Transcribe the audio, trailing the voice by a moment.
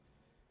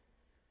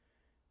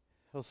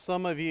Well,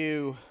 some of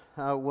you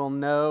will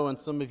know and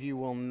some of you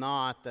will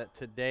not that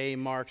today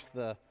marks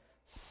the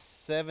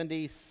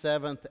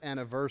 77th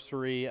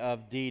anniversary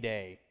of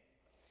D-Day.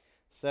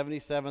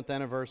 77th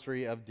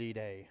anniversary of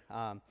D-Day.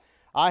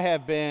 I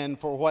have been,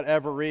 for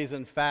whatever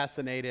reason,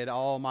 fascinated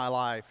all my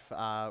life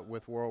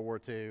with World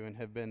War II and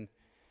have been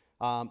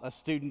a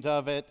student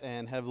of it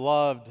and have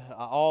loved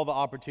all the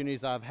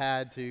opportunities I've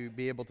had to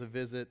be able to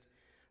visit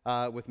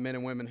with men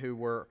and women who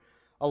were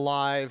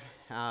alive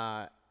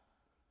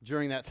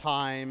during that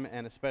time,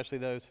 and especially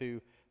those who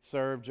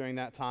served during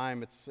that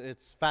time.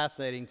 It's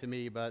fascinating to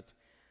me, but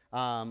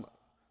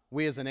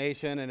we as a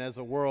nation and as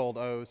a world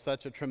owe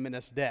such a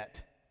tremendous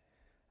debt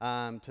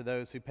to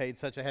those who paid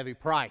such a heavy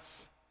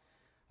price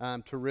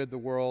to rid the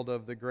world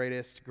of the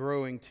greatest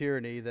growing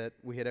tyranny that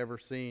we had ever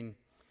seen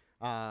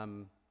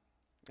in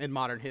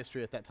modern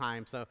history at that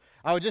time. So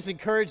I would just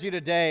encourage you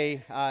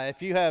today,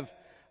 if you have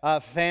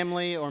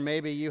family or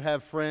maybe you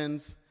have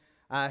friends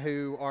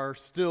who are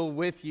still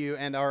with you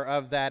and are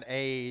of that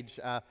age,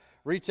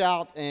 reach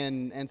out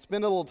and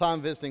spend a little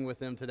time visiting with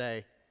them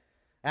today.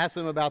 Ask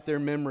them about their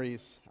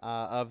memories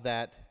of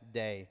that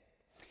day.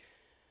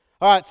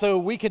 All right, so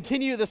we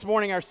continue this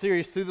morning our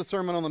series through the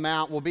Sermon on the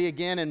Mount. We'll be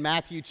again in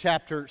Matthew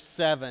chapter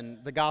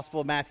 7, the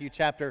Gospel of Matthew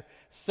chapter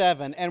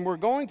 7. And we're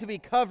going to be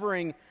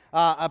covering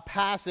a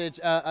passage,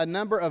 a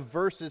number of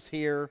verses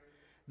here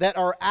that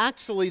are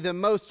actually the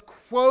most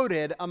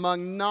quoted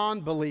among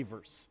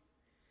non-believers.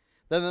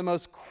 They're the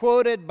most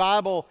quoted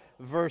Bible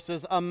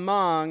verses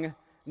among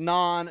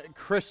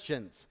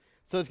non-Christians.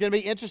 So it's going to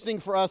be interesting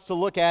for us to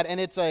look at, and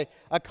it's a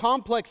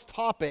complex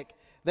topic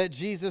that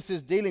Jesus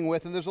is dealing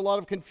with, and there's a lot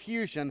of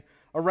confusion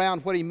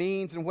around what he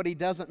means and what he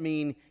doesn't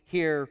mean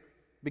here,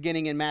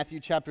 beginning in Matthew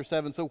chapter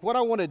 7. So what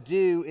I want to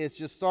do is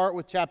just start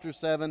with chapter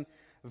 7,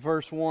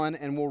 verse 1,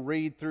 and we'll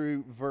read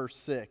through verse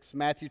 6.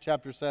 Matthew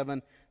chapter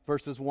 7,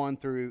 verses 1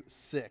 through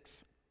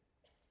 6.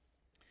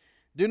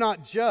 Do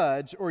not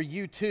judge, or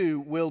you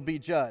too will be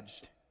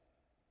judged.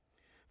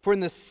 For in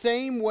the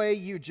same way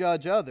you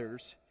judge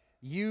others,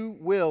 you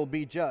will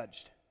be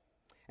judged.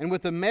 And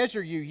with the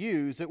measure you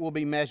use, it will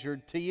be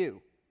measured to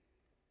you.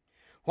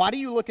 Why do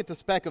you look at the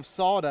speck of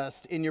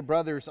sawdust in your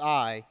brother's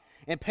eye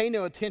and pay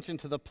no attention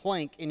to the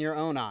plank in your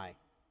own eye?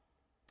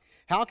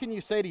 How can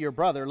you say to your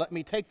brother, let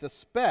me take the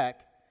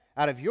speck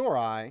out of your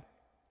eye,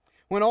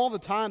 when all the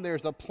time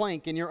there's a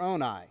plank in your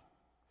own eye?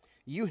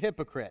 You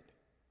hypocrite.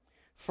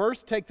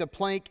 First take the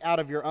plank out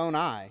of your own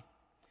eye,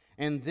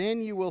 and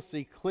then you will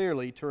see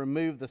clearly to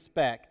remove the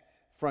speck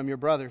from your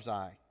brother's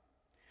eye.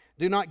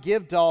 Do not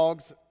give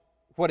dogs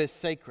what is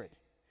sacred.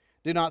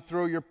 Do not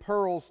throw your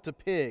pearls to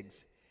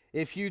pigs.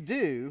 If you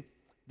do,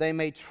 they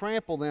may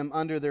trample them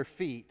under their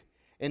feet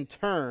and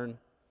turn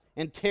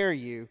and tear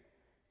you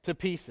to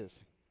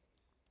pieces.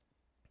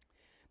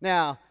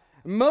 Now,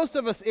 most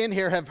of us in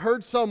here have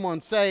heard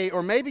someone say,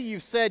 or maybe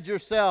you've said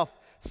yourself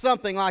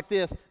something like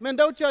this, man,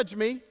 don't judge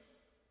me.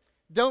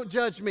 Don't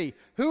judge me.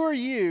 Who are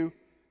you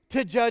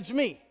to judge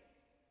me?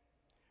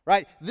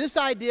 Right? This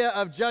idea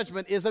of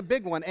judgment is a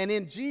big one. And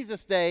in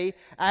Jesus' day,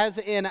 as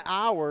in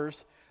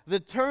ours,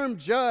 the term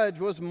judge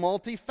was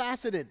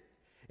multifaceted.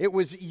 It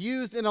was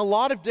used in a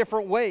lot of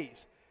different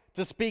ways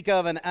to speak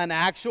of an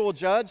actual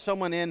judge,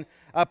 someone in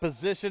a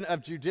position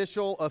of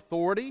judicial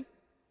authority,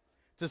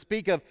 to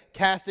speak of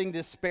casting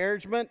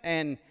disparagement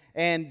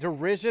and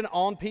derision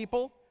on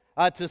people,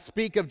 to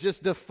speak of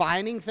just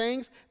defining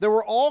things. There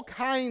were all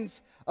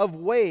kinds of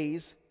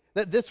ways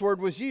that this word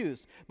was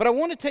used. But I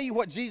want to tell you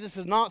what Jesus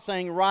is not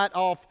saying right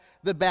off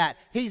the bat.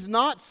 He's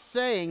not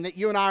saying that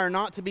you and I are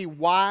not to be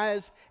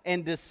wise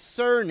and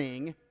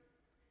discerning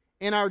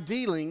in our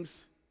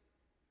dealings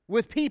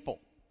with people.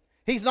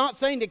 He's not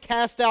saying to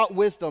cast out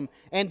wisdom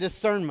and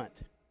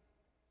discernment.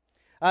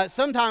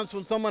 Sometimes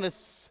when someone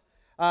is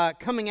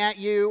coming at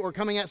you or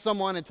coming at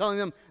someone and telling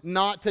them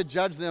not to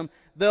judge them,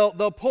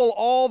 they'll pull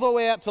all the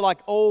way up to like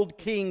old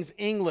King's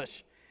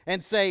English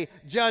and say,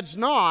 judge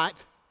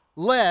not,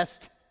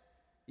 lest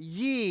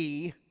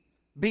ye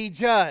be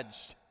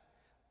judged.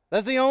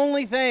 That's the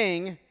only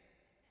thing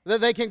that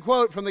they can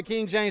quote from the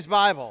King James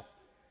Bible.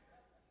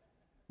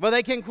 But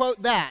they can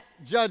quote that,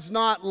 judge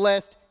not,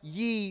 lest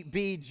ye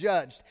be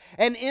judged.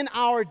 And in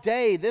our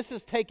day, this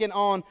has taken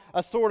on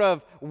a sort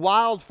of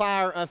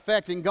wildfire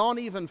effect and gone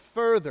even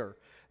further.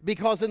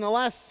 Because in the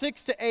last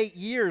 6 to 8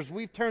 years,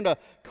 we've turned a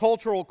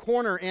cultural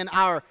corner in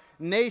our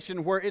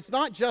nation where it's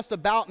not just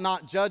about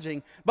not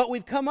judging, but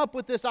we've come up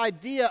with this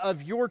idea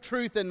of your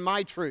truth and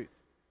my truth.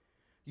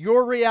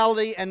 Your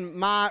reality and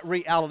my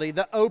reality,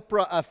 the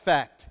Oprah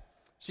effect.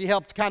 She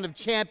helped kind of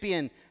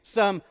champion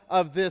some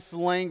of this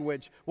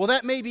language. Well,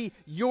 that may be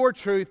your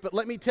truth, but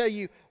let me tell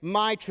you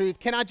my truth.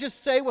 Can I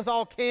just say with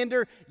all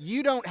candor,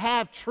 you don't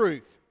have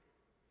truth.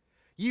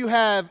 You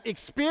have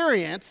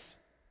experience.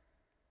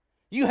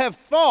 You have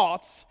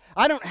thoughts.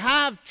 I don't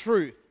have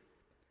truth.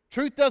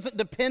 Truth doesn't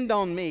depend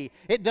on me.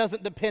 It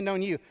doesn't depend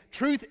on you.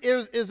 Truth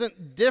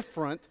isn't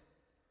different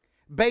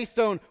based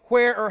on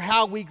where or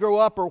how we grow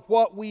up or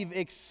what we've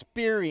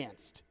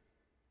experienced.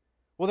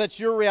 Well, that's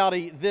your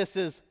reality. This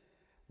is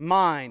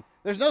mine.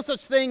 There's no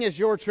such thing as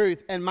your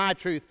truth and my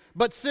truth,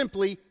 but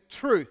simply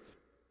truth.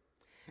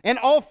 And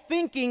all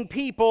thinking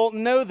people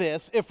know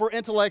this if we're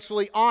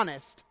intellectually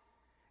honest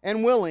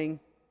and willing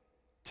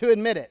to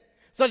admit it.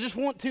 So I just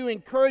want to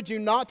encourage you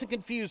not to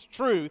confuse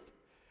truth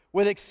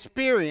with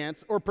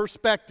experience or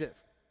perspective.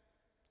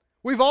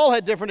 We've all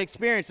had different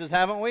experiences,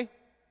 haven't we?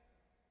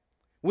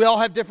 We all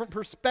have different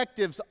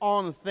perspectives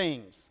on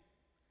things.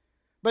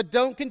 But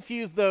don't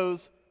confuse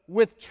those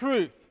with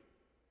truth.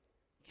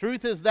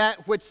 Truth is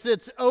that which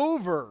sits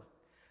over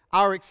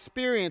our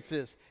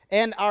experiences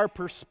and our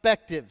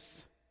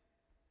perspectives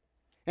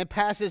and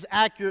passes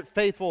accurate,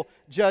 faithful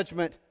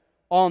judgment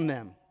on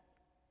them.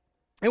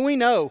 And we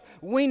know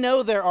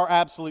there are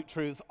absolute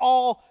truths.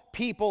 All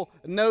people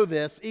know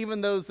this,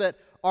 even those that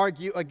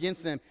argue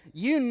against them.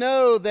 You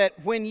know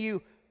that when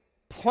you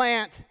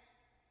plant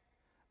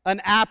an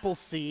apple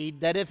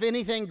seed, that if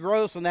anything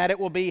grows from that, it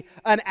will be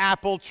an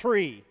apple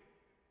tree.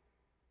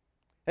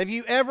 Have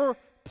you ever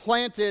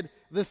planted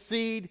the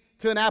seed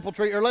to an apple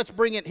tree, or let's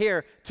bring it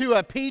here, to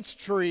a peach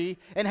tree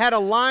and had a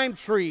lime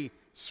tree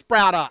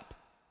sprout up?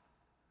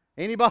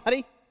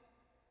 Anybody?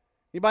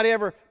 Anybody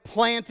ever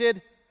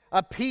planted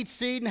a peach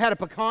seed and had a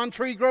pecan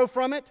tree grow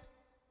from it?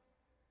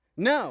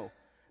 No,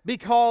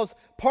 because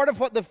part of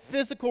what the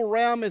physical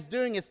realm is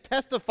doing is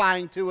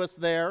testifying to us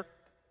there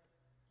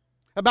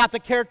about the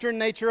character and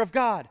nature of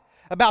God,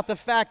 about the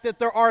fact that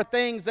there are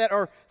things that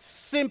are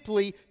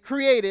simply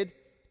created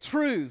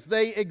truths.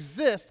 They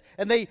exist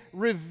and they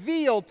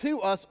reveal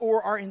to us,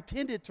 or are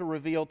intended to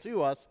reveal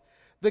to us,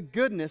 the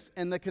goodness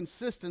and the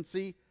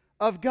consistency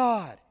of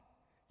God.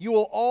 You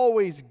will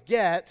always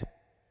get,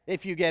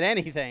 if you get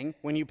anything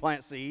when you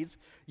plant seeds,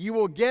 you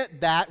will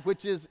get that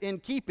which is in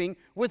keeping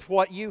with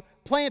what you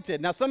planted.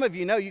 Now, some of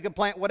you know you can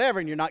plant whatever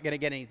and you're not going to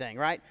get anything,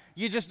 right?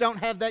 You just don't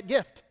have that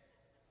gift.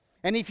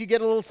 And if you get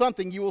a little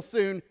something, you will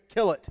soon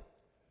kill it.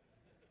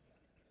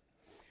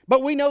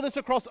 But we know this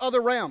across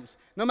other realms.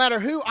 No matter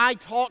who I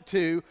talk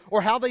to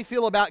or how they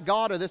feel about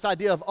God or this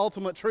idea of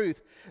ultimate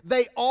truth,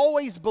 they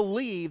always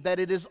believe that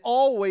it is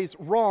always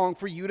wrong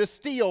for you to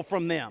steal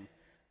from them.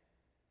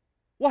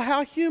 Well,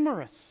 how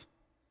humorous.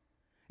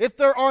 If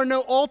there are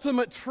no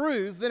ultimate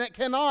truths, then it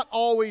cannot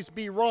always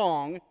be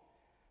wrong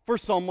for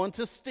someone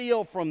to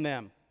steal from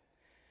them.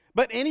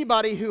 But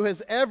anybody who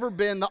has ever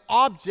been the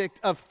object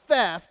of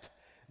theft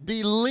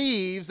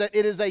believes that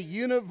it is a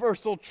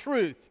universal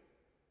truth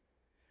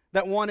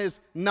that one is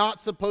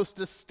not supposed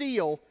to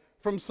steal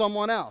from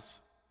someone else.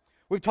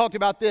 We've talked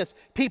about this.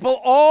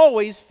 People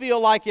always feel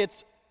like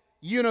it's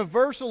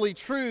universally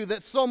true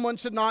that someone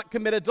should not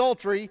commit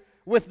adultery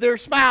with their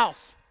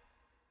spouse.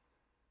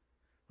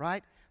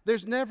 Right?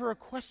 There's never a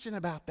question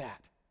about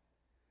that.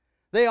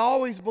 They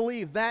always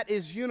believe that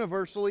is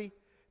universally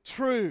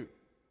true.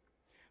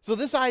 So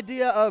this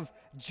idea of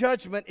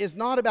judgment is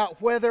not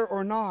about whether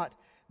or not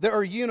there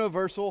are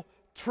universal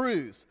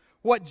truths.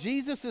 What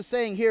Jesus is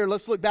saying here,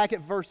 let's look back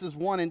at verses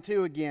 1 and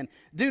 2 again.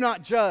 Do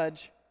not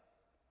judge,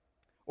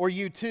 or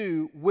you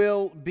too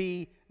will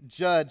be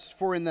judged.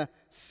 For in the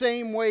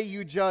same way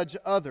you judge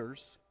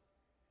others,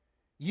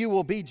 you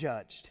will be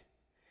judged.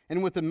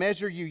 And with the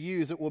measure you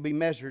use, it will be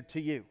measured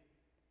to you.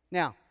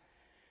 Now,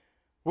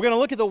 we're going to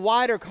look at the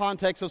wider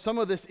context of some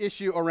of this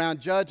issue around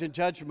judge and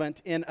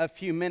judgment in a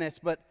few minutes.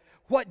 But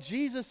what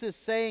Jesus is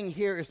saying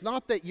here is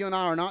not that you and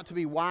I are not to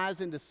be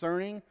wise and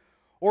discerning,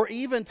 or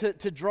even to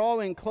draw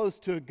in close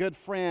to a good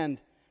friend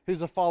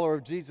who's a follower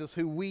of Jesus,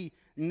 who we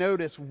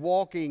notice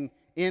walking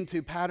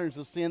into patterns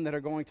of sin that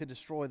are going to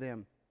destroy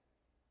them,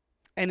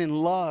 and in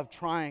love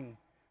trying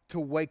to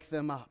wake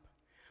them up.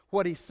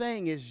 What he's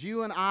saying is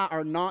you and I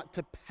are not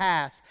to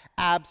pass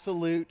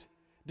absolute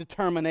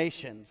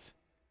determinations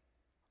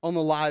on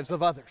the lives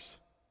of others.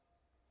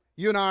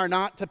 You and I are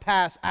not to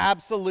pass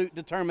absolute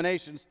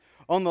determinations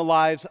on the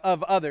lives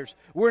of others.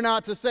 We're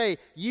not to say,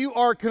 you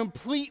are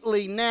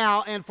completely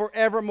now and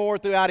forevermore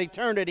throughout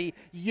eternity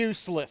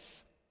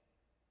useless,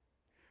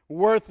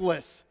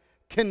 worthless,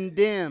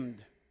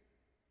 condemned.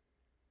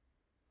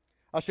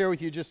 I'll share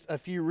with you just a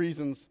few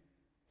reasons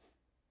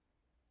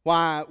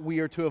why we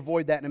are to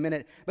avoid that in a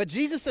minute. But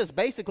Jesus says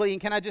basically,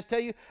 and can I just tell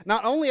you,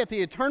 not only at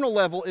the eternal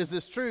level is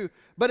this true,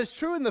 but it's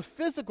true in the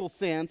physical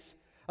sense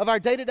of our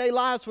day-to-day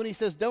lives when he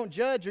says, don't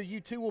judge or you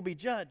too will be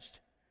judged.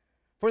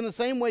 For in the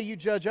same way you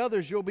judge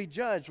others, you'll be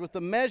judged. With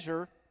the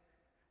measure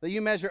that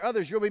you measure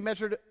others, you'll be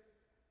measured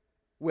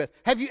with.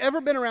 Have you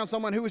ever been around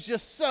someone who was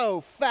just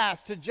so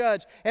fast to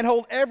judge and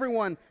hold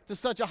everyone to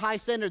such a high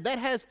standard? That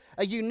has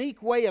a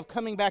unique way of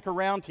coming back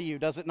around to you,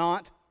 does it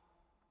not?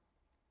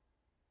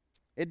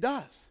 It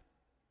does.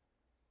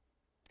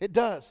 It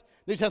does.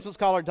 New Testament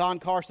scholar Don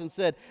Carson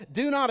said,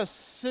 do not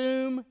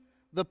assume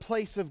the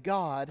place of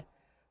God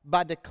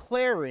by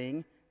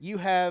declaring you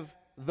have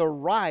the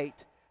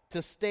right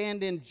to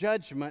stand in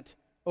judgment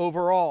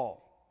over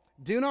all.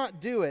 Do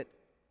not do it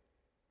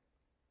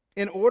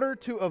in order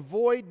to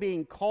avoid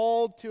being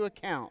called to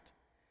account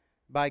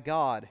by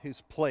God,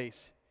 whose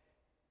place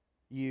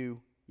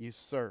you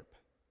usurp.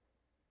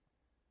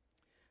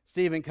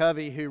 Stephen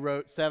Covey, who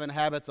wrote 7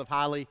 Habits of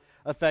Highly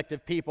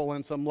effective people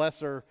in some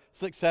lesser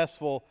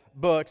successful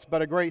books.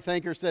 But a great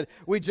thinker said,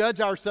 we judge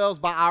ourselves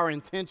by our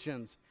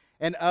intentions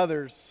and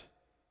others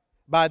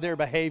by their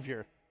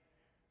behavior.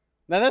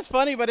 Now that's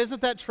funny, but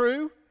isn't that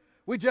true?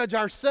 We judge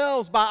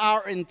ourselves by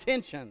our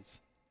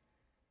intentions,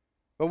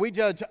 but we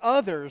judge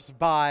others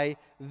by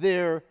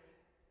their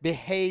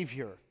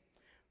behavior.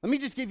 Let me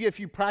just give you a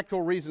few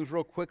practical reasons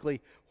real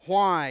quickly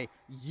why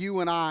you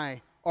and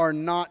I are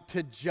not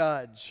to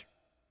judge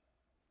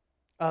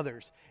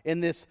others in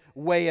this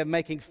way of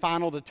making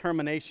final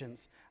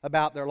determinations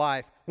about their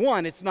life.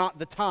 One, it's not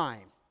the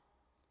time.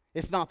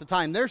 It's not the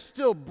time. They're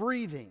still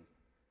breathing.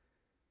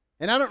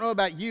 And I don't know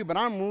about you, but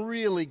I'm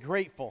really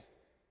grateful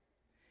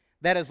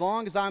that as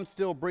long as I'm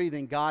still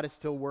breathing, God is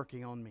still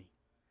working on me.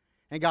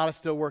 And God is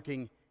still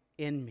working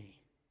in me.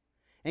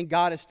 And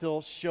God is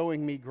still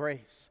showing me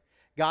grace.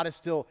 God is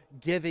still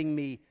giving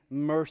me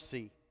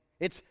mercy.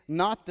 It's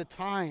not the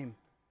time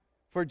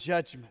for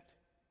judgment.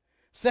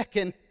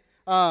 Second,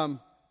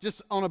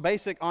 just on a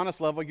basic,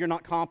 honest level, you're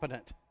not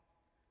competent.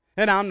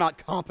 And I'm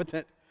not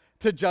competent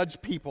to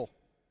judge people.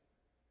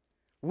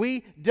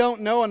 We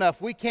don't know enough.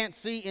 We can't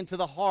see into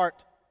the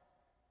heart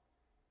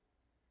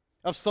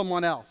of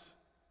someone else.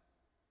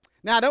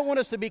 Now, I don't want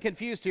us to be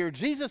confused here.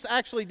 Jesus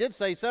actually did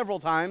say several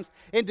times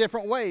in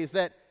different ways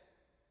that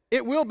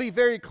it will be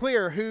very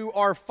clear who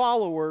are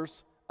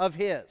followers of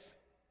His.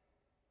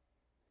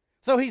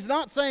 So He's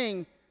not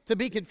saying to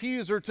be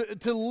confused or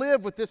to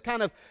live with this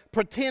kind of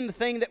pretend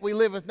thing that we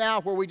live with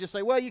now where we just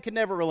say, well, you can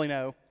never really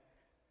know.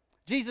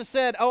 Jesus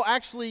said, oh,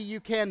 actually you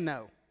can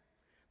know.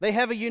 They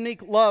have a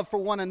unique love for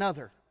one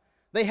another.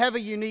 They have a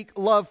unique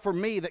love for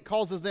me that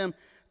causes them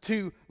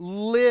to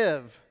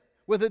live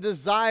with a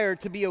desire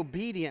to be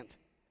obedient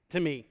to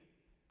me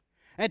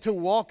and to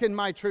walk in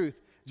my truth.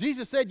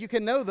 Jesus said you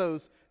can know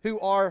those who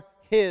are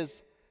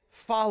His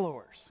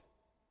followers.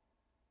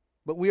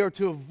 But we are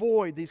to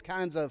avoid these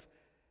kinds of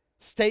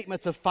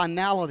statements of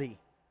finality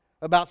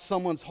about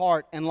someone's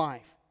heart and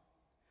life.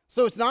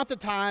 So it's not the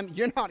time,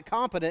 you're not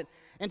competent.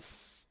 And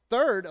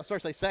third, I'll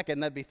start to say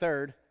second, that'd be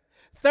third.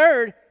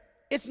 Third,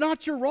 it's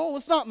not your role,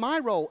 it's not my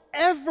role,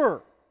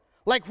 ever.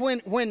 Like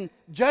when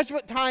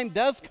judgment time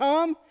does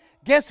come,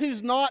 guess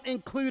who's not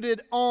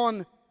included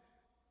on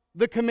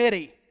the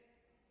committee?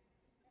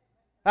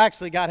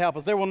 Actually, God help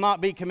us, there will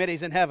not be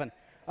committees in heaven.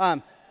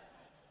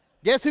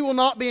 Guess who will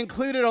not be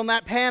included on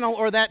that panel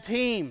or that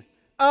team?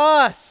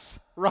 Us,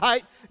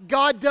 right?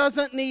 God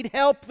doesn't need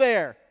help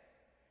there.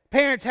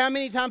 Parents, how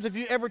many times have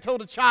you ever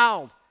told a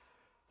child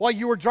while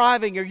you were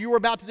driving or you were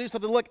about to do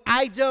something, look,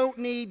 I don't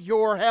need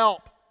your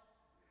help.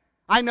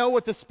 I know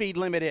what the speed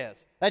limit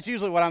is. That's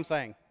usually what I'm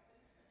saying.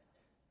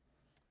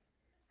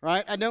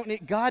 Right?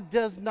 God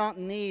does not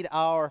need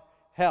our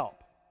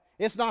help.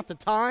 It's not the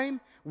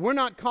time. We're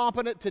not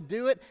competent to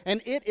do it, and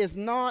it is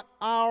not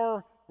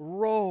our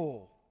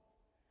role.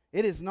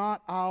 It is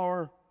not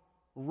our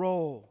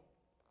role.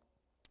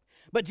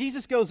 But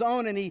Jesus goes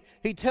on and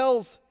he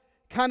tells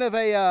kind of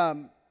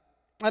an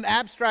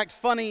abstract,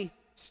 funny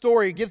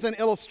story. He gives an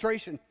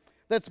illustration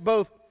that's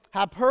both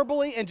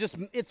hyperbole and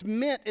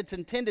it's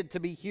intended to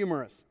be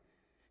humorous.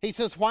 He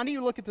says, why do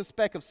you look at the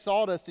speck of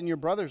sawdust in your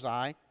brother's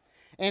eye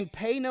and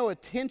pay no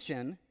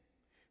attention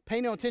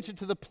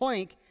to the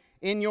plank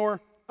in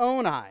your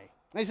own eye?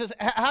 And he says,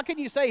 how can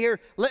you say here,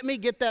 let me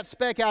get that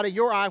speck out of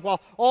your eye while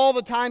all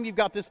the time you've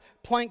got this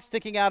plank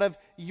sticking out of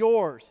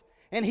yours?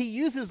 And he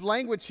uses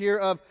language here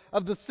of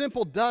the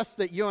simple dust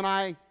that you and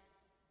I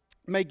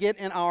may get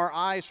in our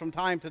eyes from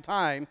time to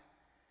time,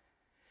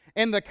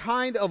 and the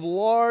kind of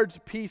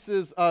large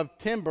pieces of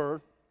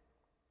timber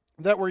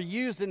that were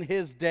used in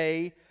his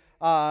day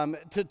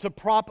to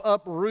prop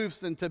up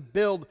roofs and to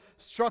build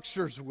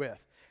structures with.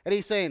 And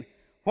he's saying,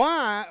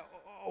 why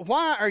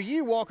are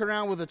you walking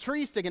around with a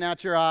tree sticking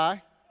out your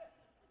eye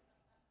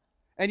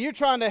and you're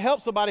trying to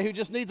help somebody who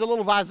just needs a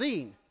little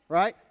Visine,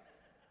 right?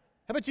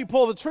 How about you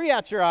pull the tree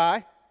out your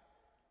eye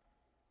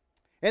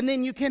and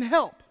then you can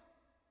help?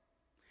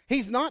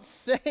 He's not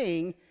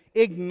saying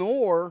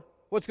ignore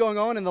what's going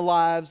on in the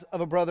lives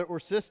of a brother or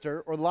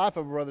sister or the life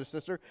of a brother or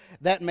sister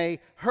that may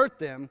hurt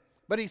them,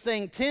 but he's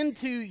saying tend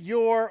to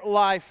your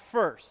life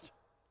first,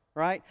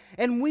 right?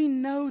 And we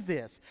know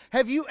this.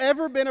 Have you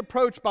ever been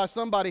approached by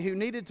somebody who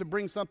needed to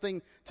bring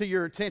something to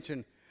your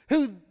attention,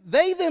 who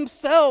they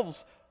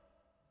themselves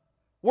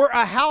were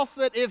a house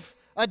that if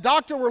a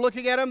doctor were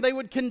looking at them, they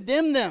would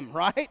condemn them,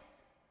 right?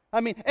 I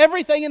mean,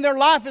 everything in their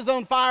life is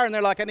on fire, and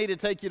they're like, I need to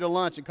take you to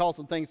lunch and call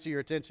some things to your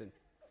attention,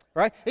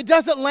 right? It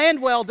doesn't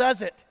land well,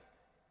 does it?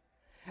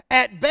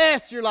 At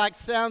best, you're like,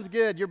 sounds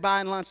good. You're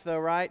buying lunch, though,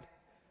 right?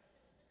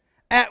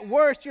 At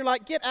worst, you're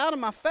like, get out of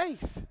my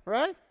face,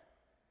 right?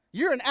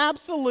 You're an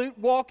absolute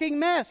walking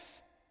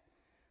mess.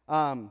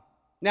 Now,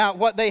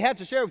 what they have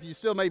to share with you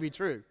still may be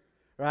true,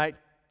 right?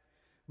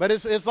 But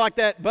it's like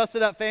that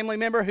busted up family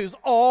member who's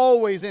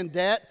always in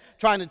debt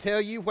trying to tell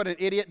you what an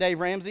idiot Dave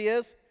Ramsey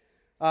is.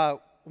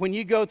 When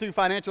you go through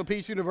Financial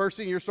Peace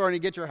University and you're starting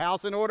to get your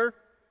house in order,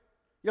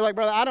 you're like,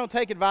 brother, I don't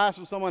take advice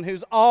from someone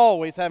who's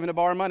always having to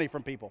borrow money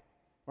from people,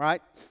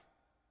 right?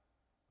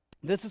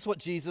 This is what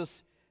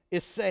Jesus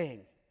is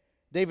saying.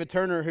 David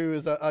Turner, who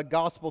is a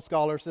gospel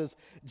scholar, says,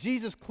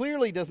 Jesus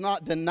clearly does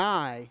not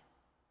deny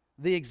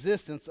the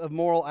existence of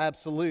moral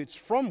absolutes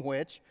from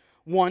which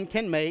one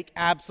can make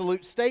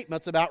absolute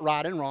statements about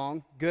right and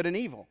wrong, good and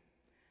evil.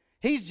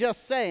 He's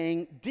just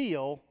saying,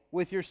 deal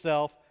with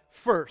yourself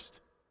first.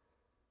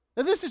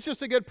 Now, this is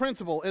just a good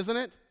principle, isn't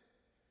it?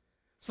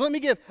 So let me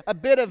give a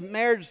bit of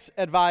marriage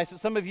advice that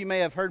some of you may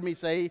have heard me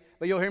say,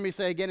 but you'll hear me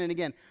say again and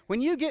again.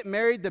 When you get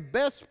married, the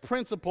best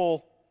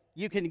principle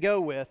you can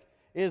go with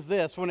is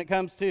this when it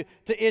comes to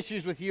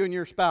issues with you and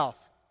your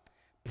spouse.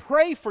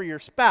 Pray for your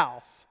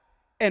spouse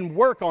and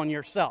work on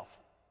yourself.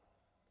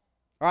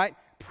 All right?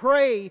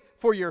 Pray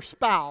for your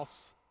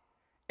spouse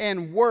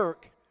and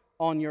work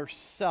on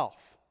yourself.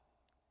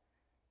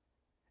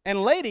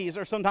 And ladies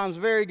are sometimes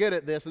very good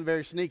at this and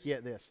very sneaky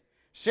at this.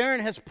 Sharon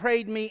has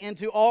prayed me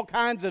into all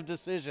kinds of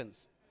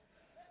decisions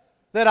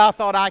that I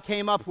thought I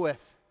came up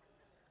with.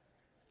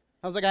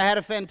 I was like, I had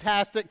a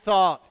fantastic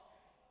thought.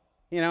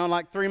 And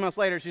like 3 months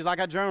later, she's like,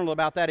 I journaled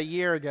about that a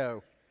year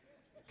ago.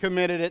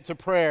 Committed it to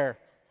prayer.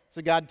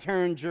 So God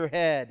turned your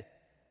head.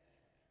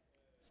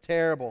 It's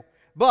terrible.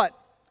 But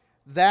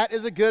that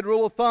is a good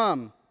rule of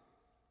thumb.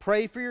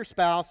 Pray for your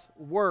spouse,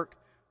 work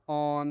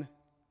on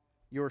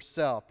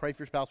yourself. Pray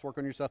for your spouse, work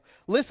on yourself.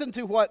 Listen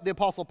to what the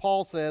Apostle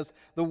Paul says,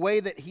 the way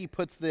that he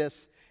puts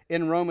this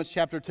in Romans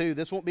chapter 2.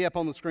 This won't be up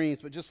on the screens,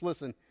 but just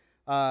listen.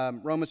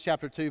 Romans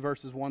chapter 2,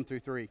 verses 1 through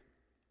 3.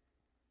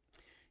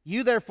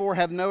 You therefore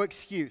have no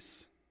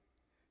excuse,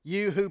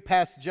 you who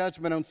pass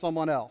judgment on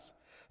someone else.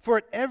 For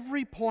at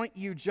every point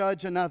you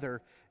judge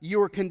another,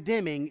 you are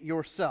condemning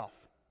yourself.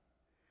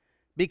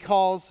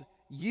 Because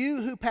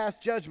you who pass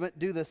judgment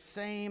do the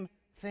same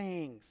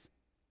things.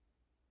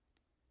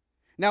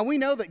 Now we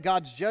know that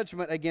God's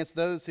judgment against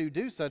those who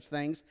do such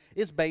things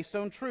is based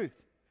on truth,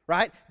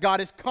 right? God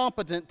is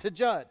competent to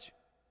judge.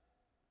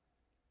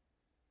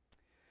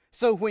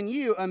 So when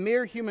you, a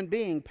mere human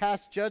being,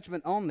 pass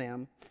judgment on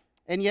them,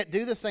 and yet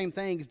do the same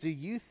things, do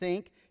you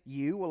think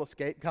you will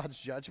escape God's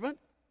judgment?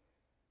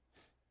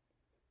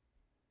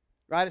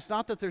 Right? It's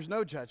not that there's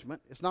no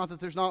judgment. It's not that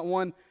there's not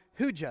one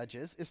who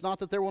judges. It's not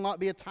that there will not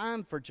be a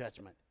time for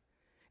judgment.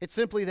 It's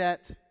simply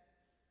that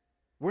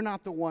we're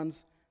not the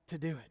ones to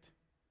do it.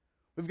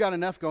 We've got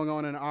enough going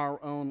on in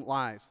our own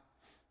lives.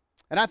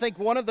 And I think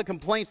one of the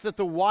complaints that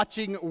the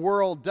watching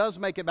world does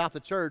make about the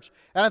church,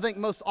 and I think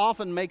most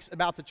often makes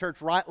about the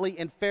church rightly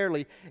and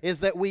fairly, is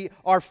that we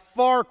are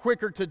far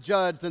quicker to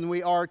judge than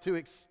we are to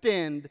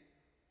extend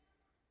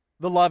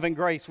the love and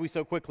grace we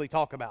so quickly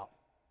talk about.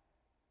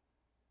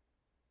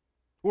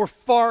 We're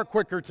far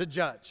quicker to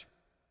judge,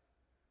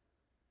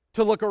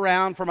 to look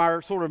around from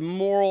our sort of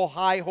moral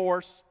high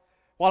horse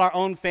while our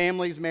own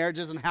families,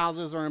 marriages, and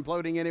houses are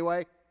imploding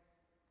anyway,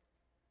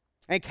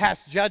 and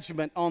cast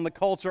judgment on the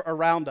culture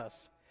around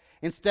us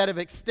instead of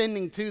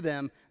extending to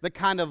them the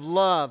kind of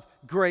love,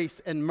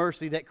 grace, and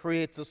mercy that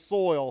creates a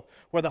soil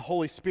where the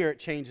Holy Spirit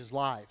changes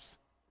lives.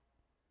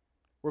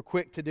 We're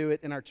quick to do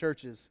it in our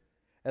churches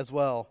as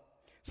well.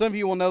 Some of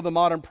you will know the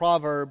modern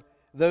proverb,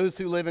 those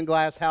who live in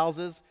glass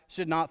houses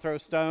should not throw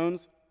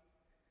stones.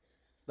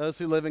 Those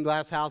who live in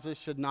glass houses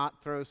should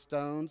not throw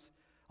stones.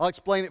 I'll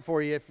explain it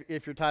for you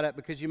if you're tied up,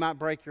 because you might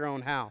break your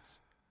own house,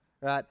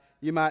 right?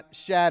 You might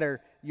shatter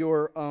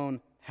your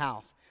own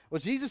house. Well,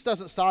 Jesus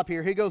doesn't stop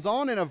here. He goes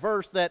on in a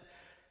verse that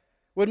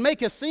would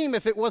make us seem,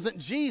 if it wasn't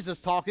Jesus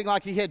talking,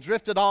 like he had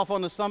drifted off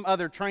onto some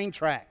other train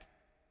track.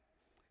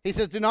 He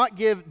says, do not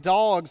give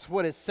dogs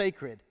what is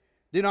sacred.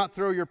 Do not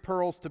throw your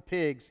pearls to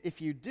pigs. If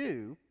you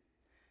do,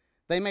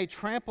 they may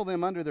trample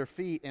them under their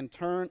feet and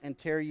turn and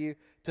tear you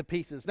to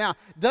pieces. Now,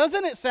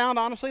 doesn't it sound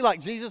honestly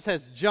like Jesus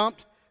has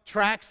jumped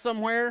tracks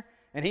somewhere?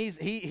 And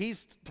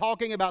he's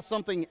talking about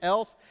something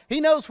else. He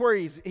knows where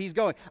he's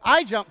going.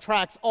 I jump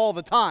tracks all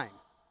the time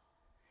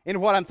in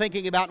what I'm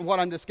thinking about and what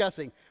I'm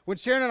discussing. When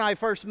Sharon and I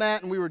first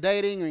met and we were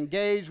dating or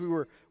engaged,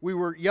 we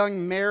were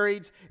young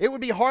marrieds, it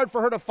would be hard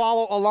for her to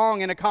follow along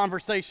in a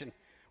conversation.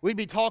 We'd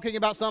be talking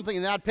about something,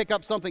 and then I'd pick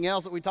up something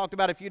else that we talked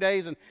about a few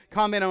days and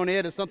comment on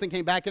it, and something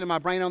came back into my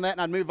brain on that,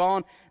 and I'd move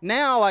on.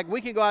 Now, like, we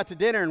can go out to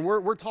dinner, and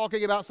we're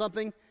talking about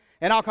something,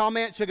 and I'll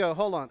comment. She'll go,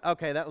 hold on.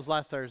 Okay, that was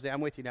last Thursday.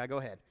 I'm with you now. Go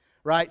ahead.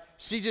 Right?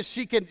 She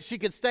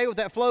could stay with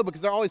that flow because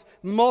there are always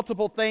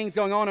multiple things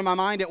going on in my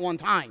mind at one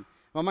time.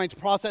 My mind's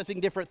processing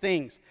different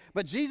things.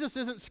 But Jesus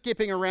isn't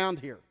skipping around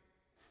here.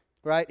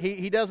 Right?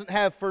 He doesn't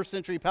have first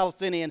century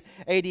Palestinian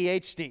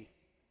ADHD.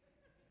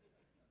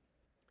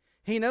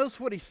 He knows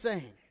what he's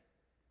saying.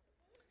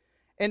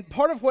 And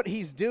part of what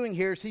he's doing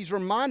here is he's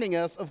reminding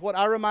us of what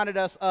I reminded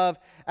us of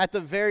at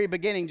the very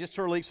beginning, just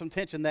to relieve some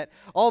tension, that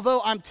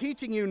although I'm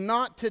teaching you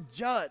not to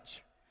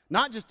judge,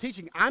 not just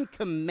teaching, I'm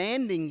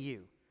commanding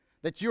you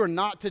that you are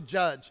not to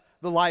judge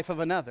the life of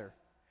another.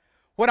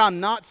 What I'm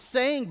not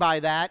saying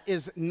by that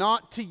is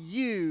not to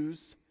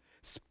use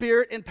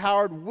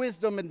Spirit-empowered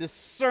wisdom and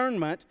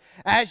discernment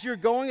as you're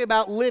going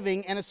about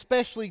living and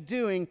especially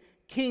doing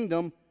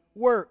kingdom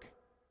work.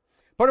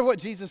 Part of what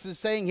Jesus is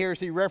saying here is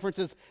he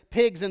references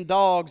pigs and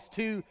dogs,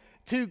 two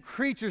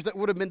creatures that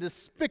would have been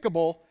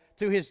despicable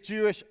to his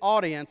Jewish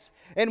audience.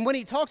 And when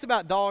he talks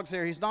about dogs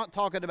here, he's not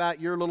talking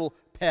about your little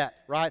pet,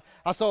 right?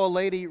 I saw a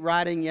lady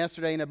riding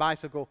yesterday in a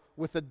bicycle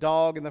with a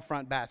dog in the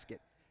front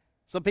basket.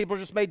 Some people are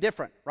just made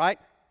different, right?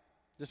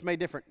 Just made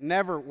different.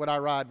 Never would I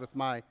ride with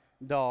my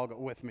dog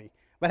with me.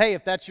 But hey,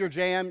 if that's your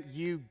jam,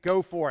 you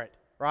go for it,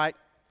 right?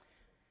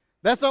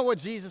 That's not what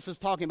Jesus is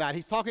talking about.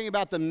 He's talking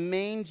about the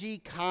mangy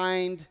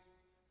kind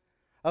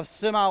of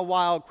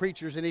semi-wild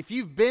creatures. And if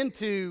you've been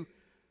to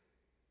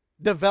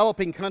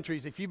developing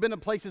countries, if you've been to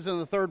places in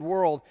the third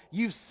world,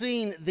 you've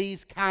seen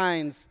these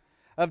kinds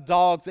of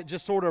dogs that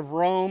just sort of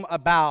roam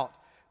about.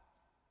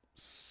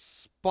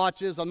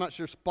 Splotches, I'm not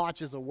sure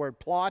splotch is a word,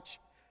 plotch,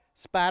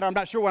 spatter, I'm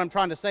not sure what I'm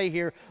trying to say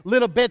here.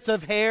 Little bits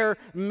of hair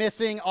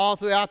missing all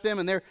throughout them,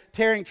 and they're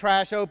tearing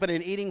trash open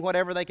and eating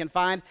whatever they can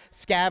find.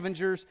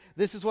 Scavengers.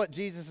 This is what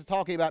Jesus is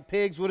talking about.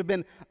 Pigs would have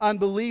been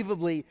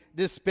unbelievably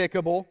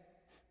despicable.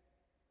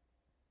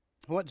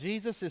 What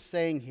Jesus is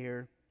saying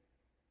here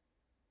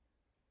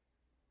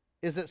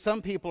is that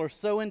some people are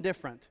so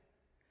indifferent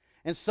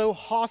and so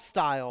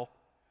hostile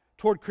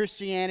toward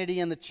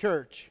Christianity and the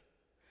church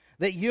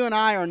that you and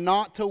I are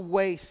not to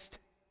waste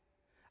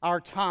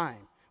our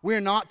time. We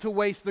are not to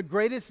waste the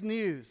greatest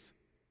news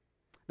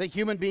that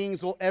human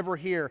beings will ever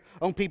hear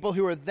on people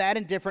who are that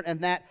indifferent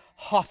and that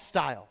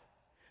hostile.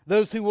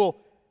 Those who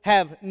will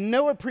have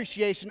no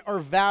appreciation or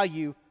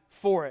value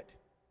for it.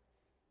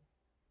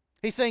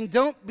 He's saying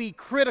don't be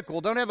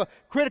critical, don't have a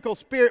critical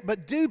spirit,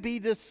 but do be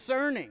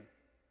discerning.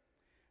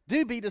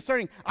 Do be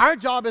discerning. Our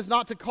job is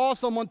not to cause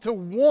someone to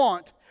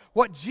want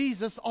what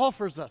Jesus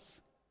offers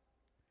us.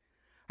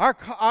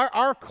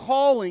 Our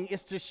calling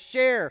is to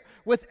share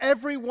with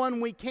everyone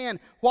we can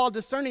while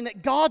discerning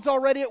that God's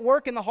already at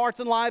work in the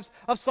hearts and lives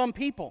of some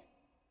people.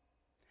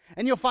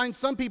 And you'll find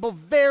some people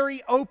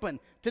very open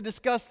to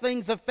discuss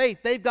things of faith.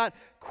 They've got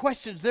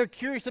questions. They're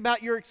curious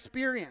about your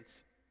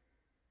experience.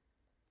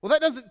 Well,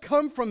 that doesn't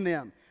come from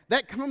them.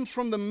 That comes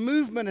from the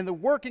movement and the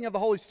working of the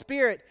Holy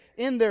Spirit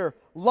in their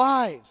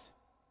lives.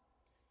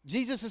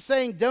 Jesus is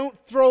saying, don't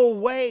throw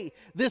away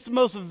this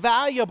most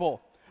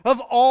valuable of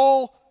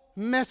all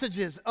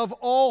messages, of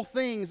all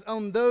things,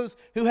 on those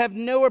who have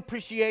no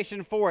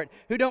appreciation for it,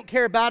 who don't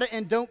care about it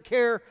and don't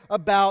care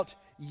about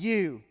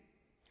you.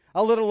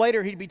 A little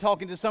later, he'd be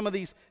talking to some of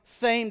these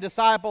same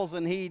disciples,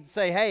 and he'd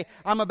say, hey,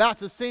 I'm about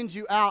to send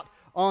you out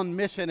on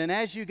mission. And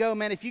as you go,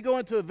 man, if you go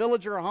into a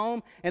village or a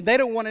home and they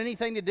don't want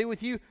anything to do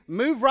with you,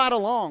 move right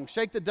along.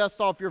 Shake the dust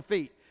off your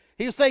feet.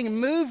 He was saying,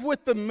 move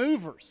with the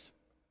movers.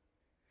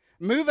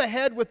 Move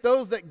ahead with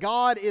those that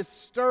God is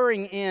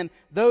stirring in,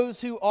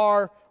 those who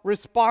are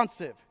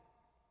responsive.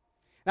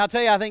 And I'll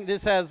tell you, I think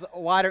this has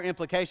wider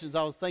implications.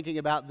 I was thinking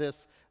about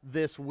this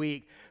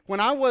week. When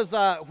I was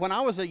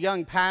a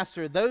young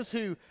pastor, those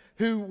who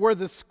were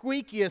the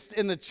squeakiest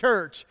in the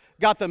church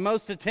got the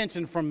most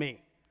attention from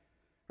me.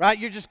 Right?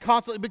 You're just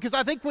constantly, because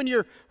I think when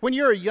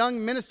you're a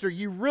young minister,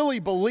 you really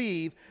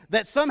believe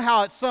that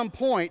somehow at some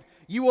point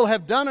you will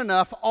have done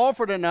enough,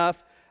 offered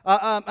enough,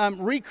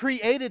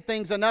 recreated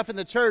things enough in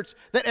the church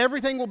that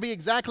everything will be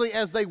exactly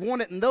as they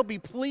want it, and they'll be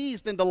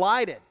pleased and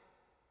delighted.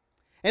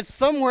 And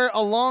somewhere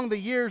along the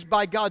years,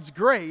 by God's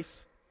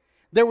grace,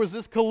 there was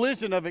this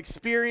collision of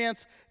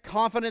experience,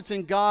 confidence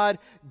in God,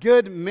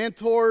 good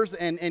mentors,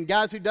 and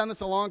guys who've done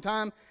this a long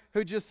time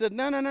who just said,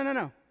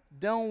 no,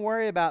 don't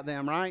worry about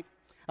them, right?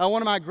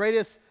 One of my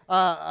greatest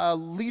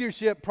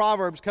leadership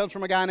proverbs comes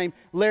from a guy named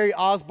Larry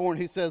Osborne,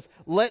 who says,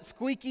 let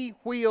squeaky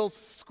wheels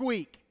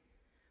squeak.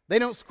 They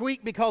don't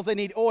squeak because they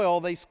need oil.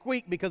 They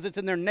squeak because it's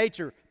in their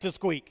nature to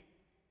squeak.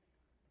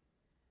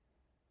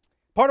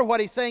 Part of what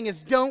he's saying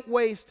is don't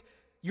waste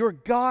your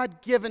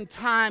God-given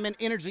time and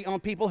energy on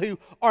people who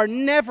are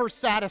never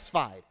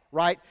satisfied,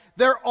 right?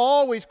 They're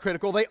always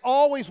critical. They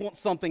always want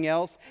something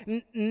else.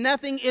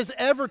 Nothing is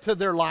ever to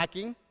their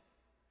liking.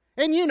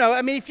 And you know,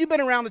 I mean, if you've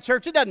been around the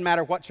church, it doesn't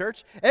matter what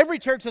church. Every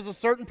church has a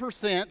certain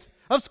percent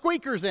of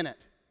squeakers in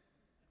it.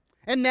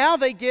 And now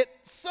they get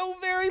so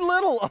very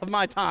little of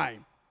my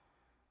time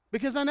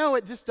because I know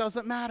it just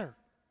doesn't matter.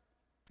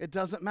 It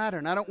doesn't matter.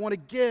 And I don't want to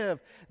give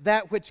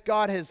that which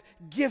God has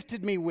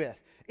gifted me with,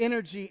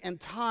 energy and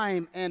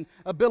time and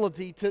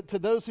ability, to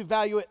those who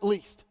value it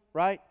least,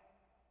 right?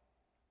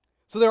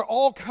 So there are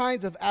all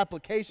kinds of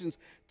applications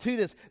to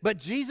this. But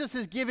Jesus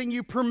is giving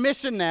you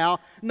permission now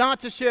not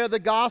to share the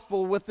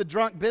gospel with the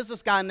drunk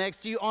business guy next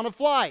to you on a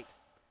flight,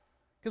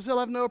 because he'll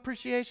have no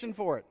appreciation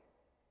for it.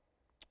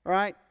 All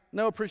right?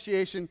 No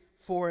appreciation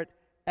for it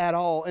at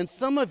all. And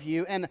some of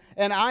you, and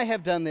I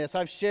have done this,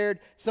 I've shared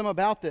some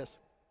about this.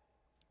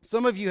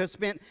 Some of you have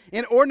spent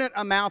inordinate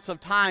amounts of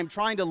time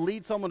trying to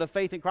lead someone to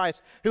faith in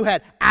Christ who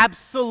had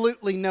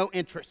absolutely no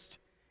interest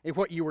in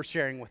what you were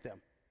sharing with them.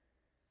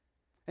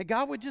 And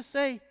God would just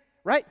say,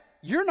 right,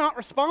 you're not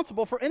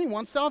responsible for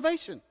anyone's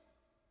salvation.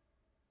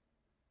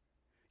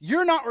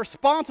 You're not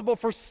responsible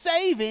for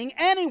saving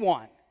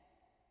anyone,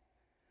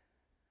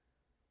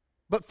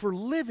 but for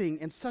living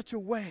in such a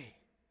way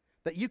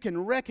that you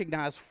can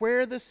recognize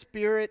where the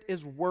Spirit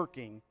is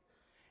working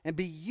and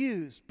be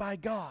used by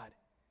God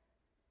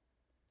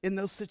in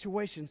those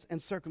situations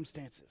and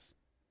circumstances.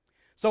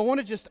 So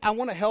I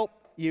want to help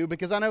you,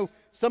 because I know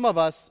some of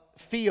us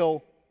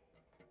feel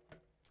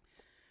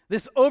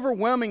this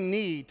overwhelming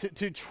need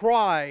to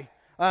try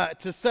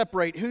to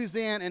separate who's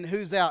in and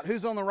who's out,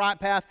 who's on the right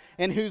path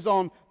and who's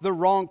on the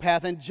wrong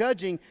path. And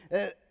judging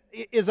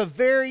is a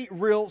very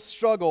real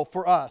struggle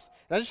for us.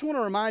 And I just want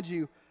to remind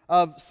you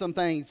of some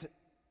things.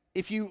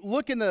 If you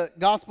look in the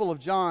Gospel of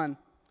John,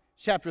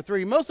 chapter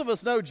 3, most of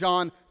us know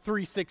John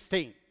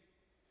 3:16.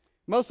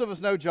 Most of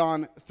us know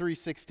John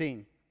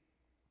 3:16.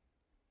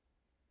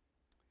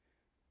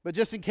 But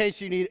just in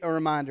case you need a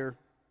reminder,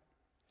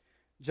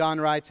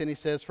 John writes and he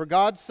says, "For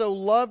God so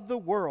loved the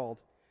world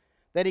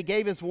that he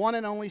gave his one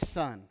and only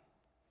Son,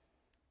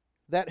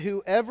 that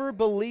whoever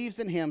believes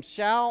in him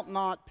shall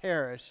not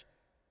perish,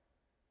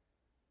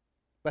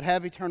 but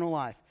have eternal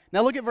life."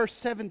 Now look at verse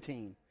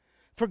 17.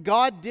 "For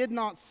God did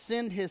not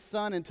send his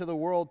Son into the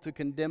world to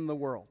condemn the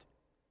world,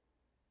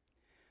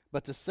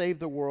 but to save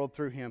the world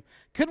through him."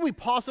 Could we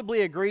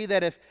possibly agree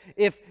that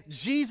if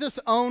Jesus'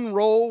 own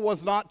role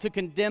was not to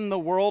condemn the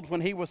world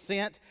when he was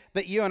sent,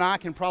 that you and I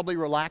can probably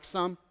relax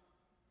some?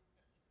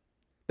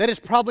 That it's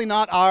probably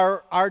not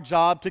our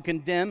job to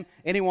condemn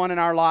anyone in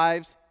our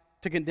lives,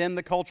 to condemn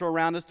the culture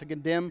around us, to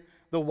condemn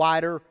the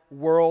wider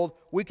world.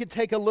 We could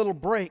take a little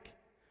break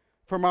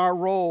from our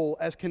role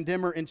as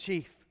condemner in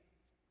chief.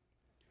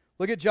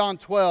 Look at John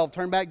 12.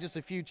 Turn back just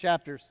a few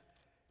chapters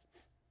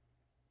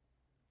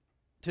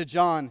to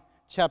John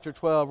chapter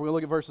 12. We're going to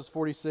look at verses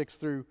 46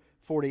 through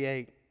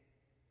 48.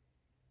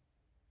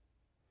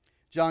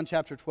 John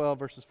chapter 12,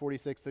 verses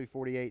 46 through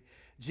 48.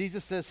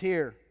 Jesus says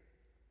here,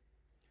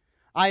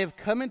 "I have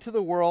come into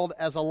the world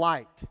as a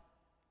light,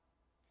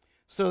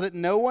 so that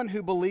no one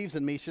who believes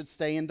in me should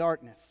stay in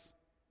darkness.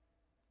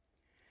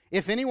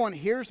 If anyone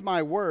hears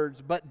my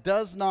words but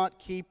does not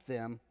keep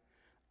them,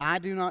 I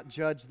do not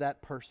judge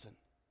that person.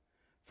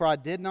 For I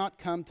did not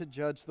come to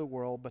judge the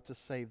world, but to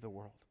save the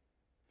world.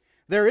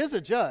 There is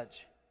a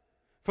judge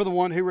for the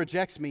one who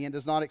rejects me and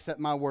does not accept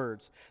my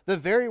words. The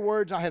very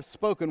words I have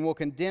spoken will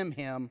condemn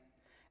him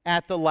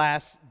at the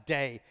last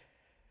day."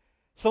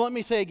 So let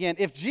me say again,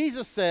 if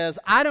Jesus says,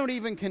 "I don't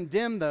even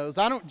condemn those,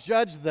 I don't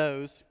judge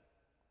those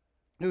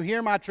who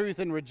hear my truth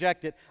and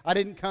reject it, I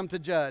didn't come to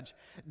judge,"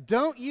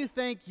 don't you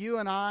think you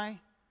and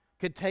I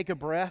could take a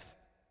breath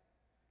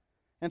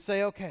and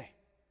say, okay,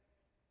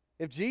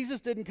 if Jesus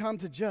didn't come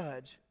to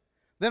judge,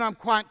 then I'm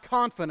quite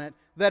confident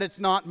that it's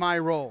not my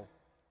role.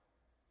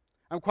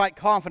 I'm quite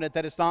confident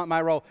that it's not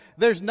my role.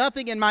 There's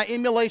nothing in my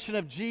emulation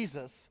of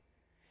Jesus,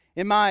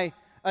 in my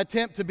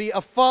attempt to be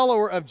a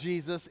follower of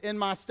Jesus, in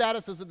my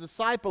status as a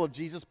disciple of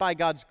Jesus by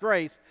God's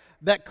grace,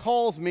 that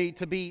calls me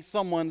to be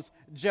someone's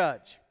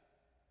judge.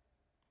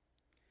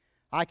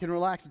 I can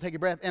relax and take a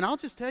breath. And I'll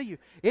just tell you,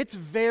 it's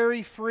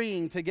very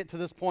freeing to get to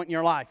this point in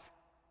your life.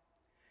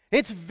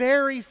 It's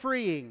very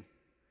freeing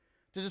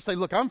to just say,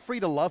 look, I'm free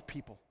to love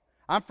people.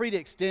 I'm free to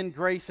extend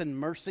grace and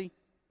mercy.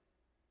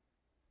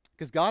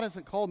 Because God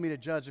hasn't called me to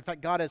judge. In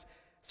fact, God has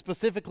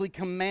specifically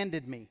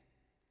commanded me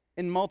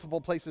in multiple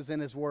places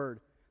in His Word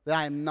that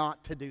I am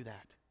not to do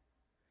that.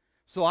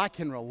 So I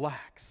can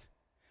relax.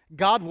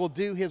 God will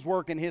do His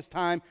work in His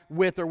time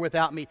with or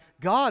without me.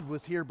 God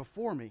was here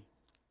before me,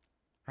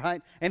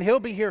 right? And He'll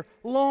be here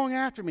long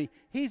after me.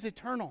 He's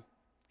eternal.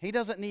 He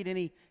doesn't need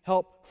any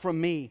help from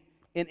me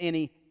in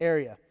any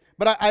area.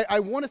 But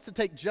I want us to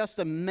take just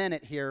a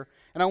minute here,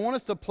 and I want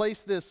us to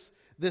place this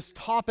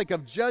topic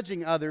of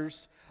judging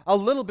others a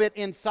little bit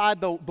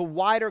inside the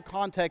wider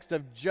context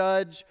of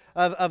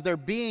of there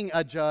being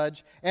a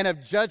judge and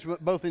of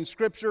judgment both in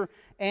Scripture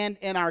and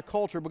in our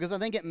culture, because I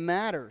think it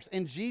matters.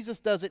 And Jesus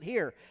does it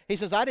here. He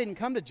says, I didn't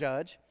come to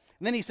judge.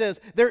 And then He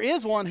says, there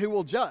is one who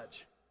will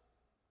judge.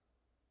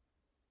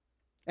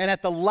 And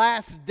at the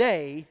last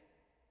day,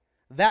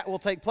 that will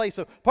take place.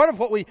 So part of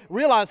what we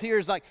realize here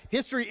is like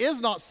history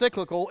is not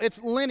cyclical,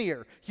 it's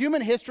linear.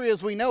 Human history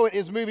as we know it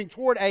is moving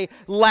toward a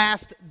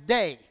last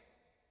day.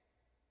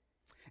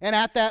 And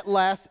at that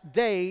last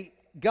day,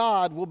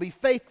 God will be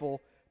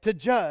faithful to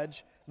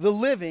judge the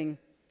living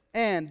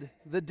and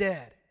the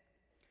dead.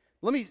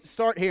 Let me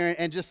start here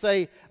and just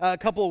say a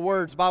couple of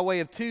words by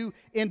way of two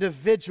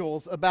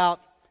individuals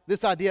about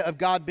this idea of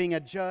God being a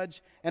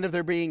judge and of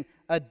there being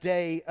a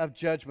day of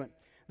judgment.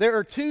 There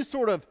are two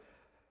sort of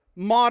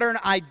modern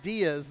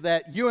ideas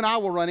that you and I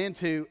will run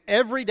into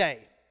every day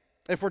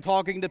if we're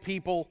talking to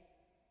people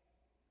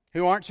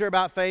who aren't sure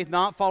about faith,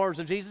 not followers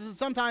of Jesus, and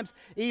sometimes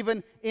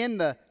even in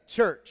the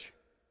church.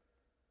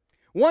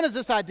 One is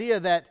this idea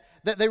that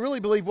they really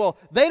believe, well,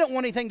 they don't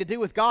want anything to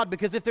do with God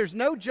because if there's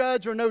no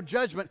judge or no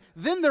judgment,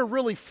 then they're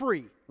really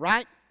free,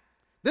 right?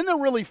 Then they're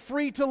really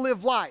free to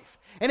live life.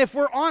 And if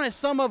we're honest,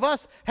 some of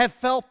us have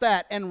felt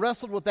that and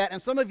wrestled with that,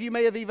 and some of you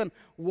may have even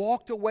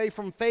walked away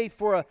from faith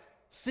for a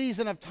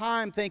season of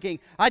time thinking,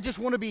 I just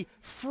want to be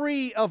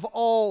free of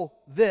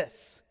all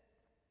this.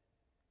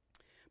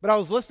 But I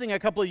was listening a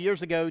couple of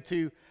years ago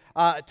to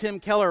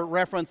Tim Keller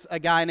reference a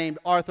guy named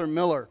Arthur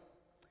Miller.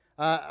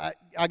 I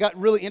got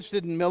really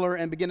interested in Miller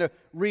and began to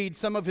read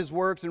some of his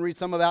works and read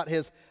some about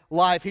his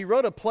life. He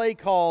wrote a play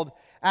called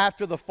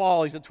After the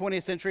Fall. He's a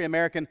 20th century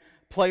American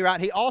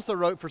playwright. He also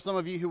wrote, for some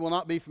of you who will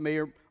not be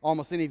familiar,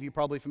 almost any of you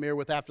probably familiar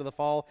with After the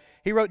Fall,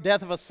 he wrote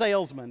Death of a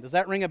Salesman. Does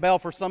that ring a bell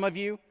for some of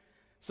you?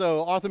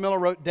 So Arthur Miller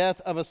wrote Death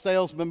of a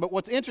Salesman. But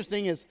what's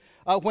interesting is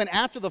when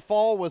After the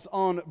Fall was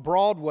on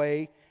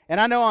Broadway, and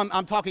I know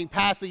I'm talking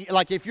past the,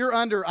 like if you're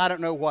under, I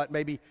don't know what,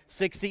 maybe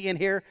 60 in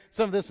here,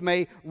 some of this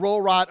may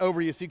roll right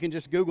over you so you can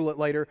just Google it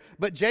later.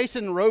 But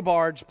Jason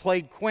Robards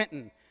played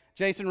Quentin.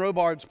 Jason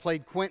Robards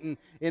played Quentin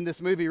in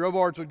this movie.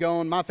 Robards would go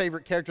on, my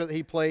favorite character that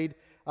he played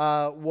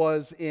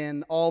was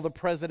in All the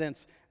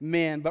President's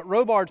Men. But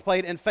Robards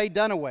played in Faye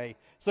Dunaway.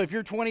 So if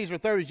you're 20s or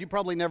 30s, you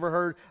probably never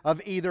heard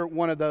of either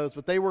one of those.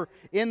 But they were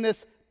in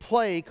this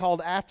play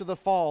called After the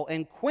Fall.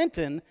 And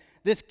Quentin,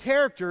 this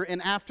character in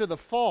After the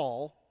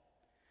Fall,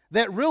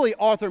 that really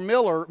Arthur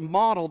Miller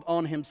modeled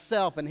on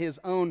himself and his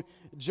own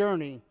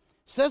journey,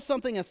 says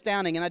something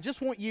astounding, and I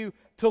just want you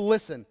to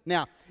listen.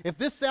 Now, if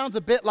this sounds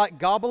a bit like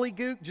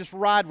gobbledygook, just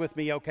ride with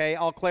me, okay?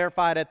 I'll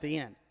clarify it at the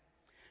end.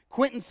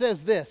 Quentin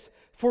says this: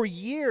 "For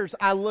years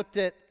I looked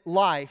at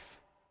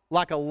life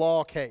like a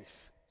law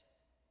case.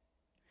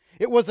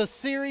 It was a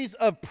series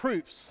of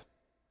proofs.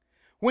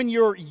 When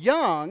you're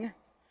young,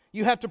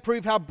 you have to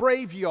prove how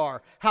brave you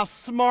are, how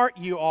smart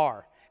you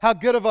are, how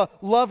good of a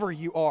lover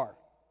you are.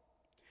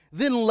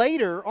 Then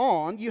later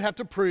on, you have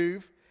to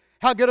prove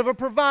how good of a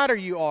provider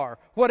you are,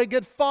 what a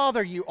good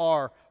father you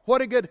are,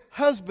 what a good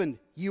husband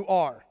you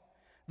are.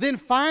 Then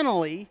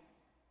finally,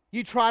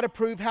 you try to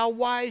prove how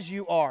wise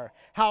you are,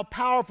 how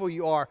powerful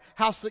you are,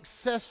 how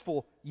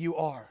successful you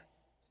are.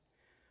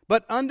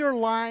 But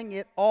underlying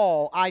it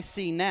all, I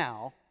see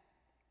now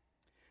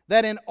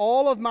that in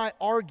all of my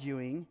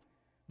arguing,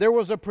 there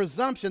was a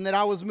presumption that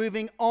I was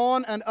moving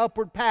on an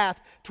upward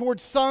path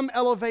towards some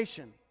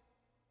elevation,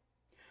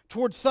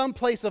 towards some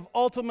place of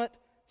ultimate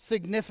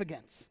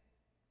significance.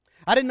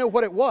 I didn't know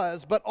what it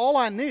was, but all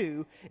I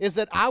knew is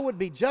that I would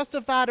be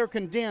justified or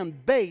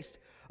condemned based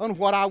on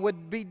what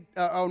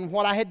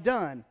I had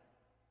done.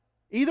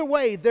 Either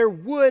way, there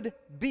would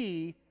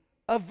be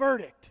a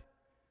verdict.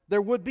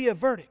 There would be a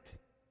verdict."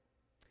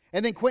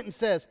 And then Quentin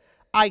says,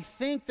 "I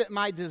think that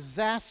my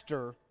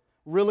disaster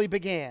really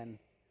began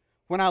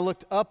when I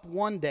looked up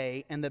one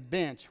day and the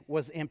bench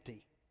was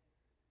empty.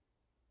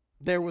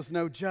 There was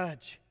no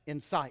judge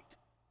in sight.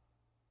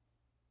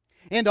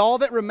 And all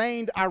that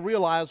remained, I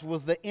realized,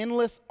 was the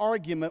endless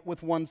argument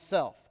with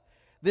oneself,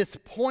 this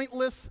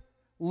pointless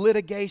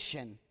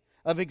litigation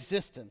of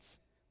existence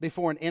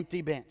before an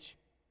empty bench,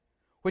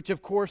 which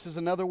of course is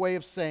another way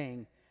of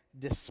saying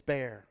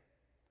despair.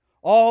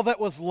 All that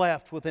was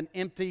left with an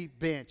empty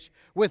bench,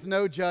 with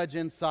no judge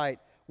in sight,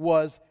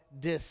 was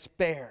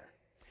despair."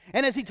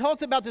 And as he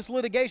talks about this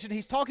litigation,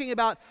 he's talking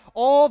about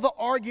all the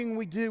arguing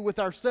we do with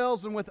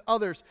ourselves and with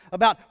others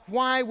about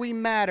why we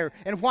matter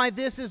and why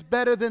this is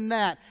better than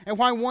that and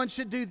why one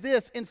should do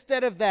this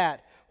instead of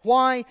that,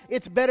 why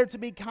it's better to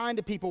be kind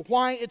to people,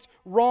 why it's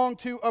wrong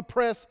to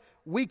oppress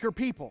weaker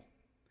people.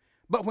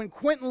 But when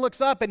Quentin looks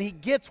up and he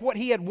gets what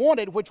he had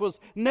wanted, which was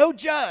no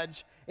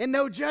judge and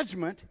no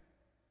judgment,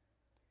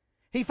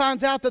 he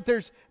finds out that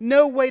there's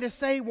no way to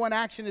say one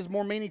action is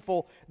more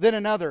meaningful than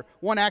another,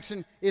 one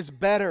action is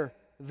better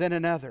than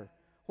another.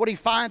 What he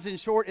finds, in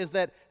short, is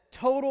that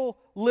total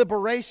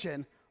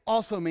liberation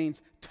also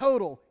means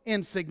total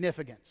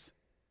insignificance.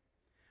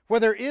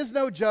 Where there is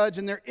no judge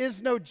and there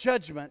is no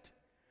judgment,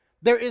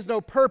 there is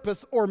no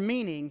purpose or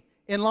meaning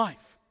in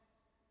life.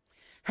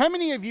 How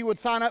many of you would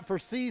sign up for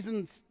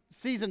season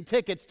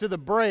tickets to the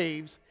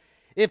Braves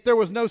if there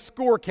was no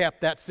score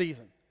kept that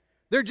season?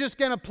 They're just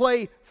going to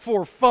play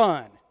for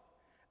fun.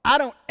 I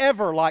don't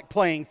ever like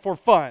playing for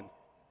fun.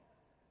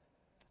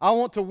 I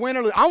want to win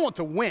or lose. I want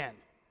to win.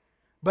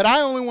 But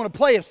I only want to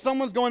play if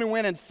someone's going to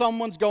win and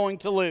someone's going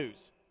to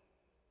lose.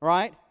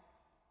 Right?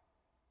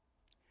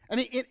 I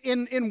mean,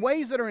 in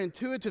ways that are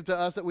intuitive to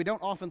us that we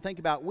don't often think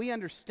about, we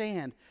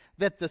understand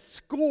that the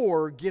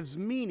score gives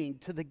meaning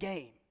to the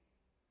game.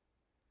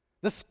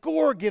 The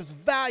score gives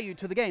value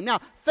to the game. Now,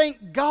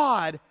 thank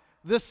God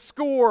the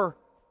score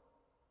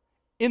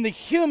in the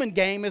human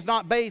game is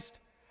not based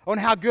on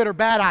how good or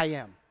bad I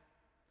am,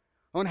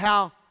 on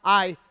how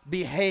I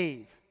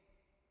behave.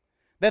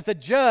 That the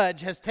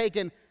judge has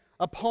taken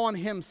upon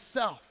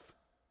himself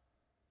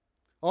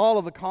all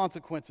of the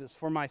consequences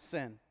for my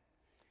sin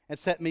and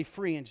set me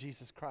free in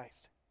Jesus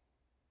Christ.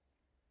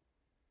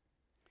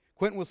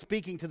 Quentin was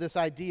speaking to this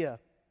idea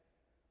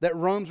that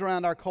roams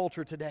around our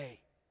culture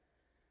today,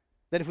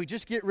 that if we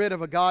just get rid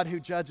of a God who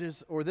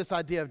judges or this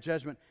idea of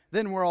judgment,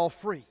 then we're all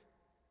free.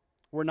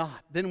 We're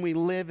not. Then we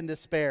live in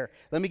despair.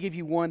 Let me give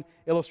you one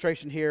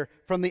illustration here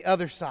from the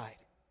other side.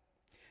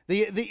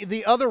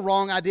 The other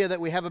wrong idea that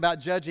we have about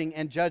judging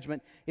and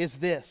judgment is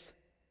this: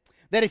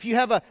 that if you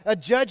have a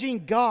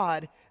judging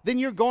God, then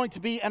you're going to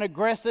be an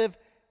aggressive,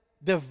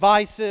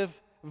 divisive,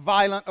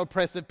 violent,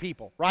 oppressive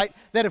people, right?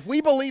 That if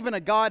we believe in a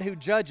God who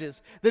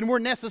judges, then we're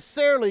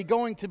necessarily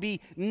going to be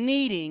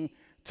needing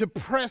to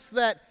press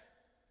that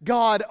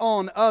God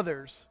on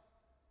others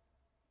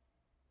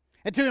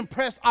and to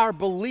impress our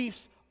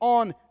beliefs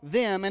on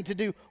them and to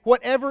do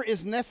whatever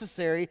is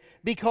necessary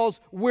because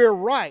we're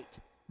right.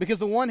 Because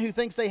the one who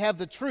thinks they have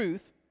the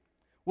truth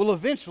will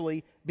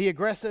eventually be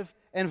aggressive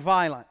and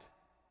violent.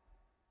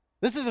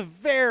 This is a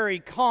very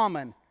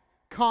common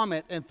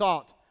comment and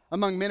thought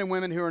among men and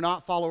women who are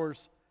not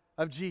followers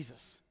of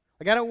Jesus.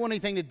 Like, I don't want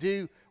anything to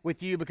do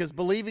with you because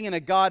believing in a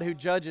God who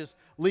judges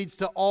leads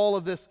to all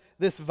of this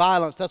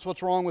violence. That's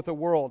what's wrong with the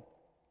world.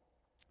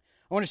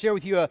 I want to share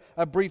with you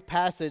a brief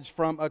passage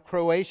from a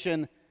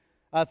Croatian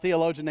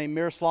theologian named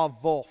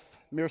Miroslav Volf.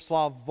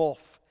 Miroslav Volf.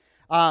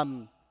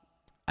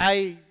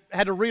 I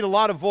had to read a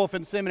lot of Volf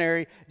in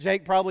seminary.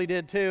 Jake probably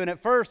did too. And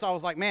at first I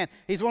was like, man,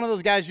 he's one of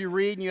those guys you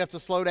read and you have to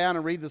slow down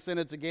and read the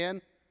sentence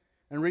again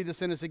and read the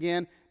sentence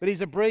again. But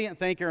he's a brilliant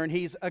thinker, and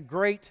he's a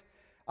great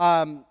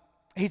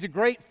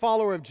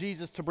follower of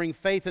Jesus to bring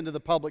faith into the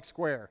public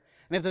square.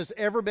 And if there's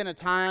ever been a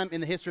time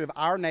in the history of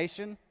our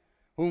nation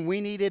when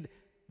we needed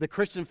the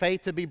Christian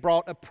faith to be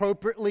brought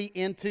appropriately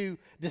into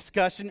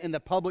discussion in the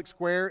public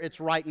square, it's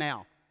right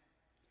now.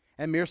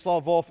 And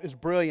Miroslav Volf is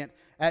brilliant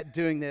at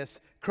doing this.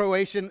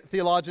 Croatian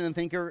theologian and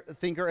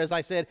thinker, as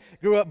I said,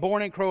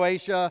 born in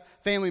Croatia.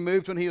 Family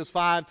moved when he was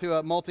 5 to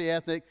a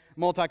multi-ethnic,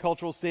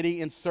 multicultural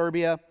city in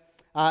Serbia.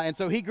 And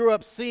so he grew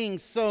up seeing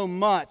so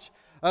much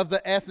of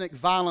the ethnic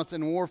violence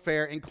and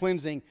warfare and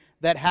cleansing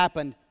that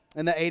happened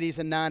in the 80s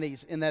and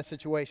 90s in that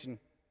situation.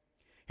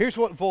 Here's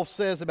what Volf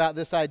says about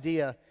this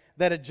idea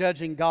that a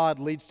judging God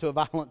leads to a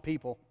violent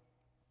people.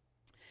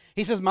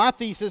 He says, my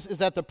thesis is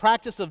that the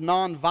practice of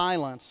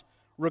nonviolence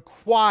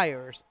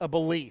requires a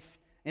belief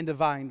in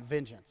divine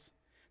vengeance.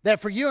 That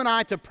for you and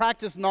I to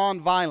practice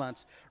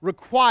nonviolence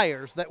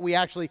requires that we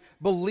actually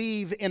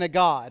believe in a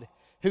God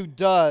who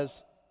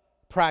does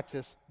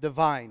practice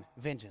divine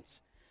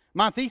vengeance.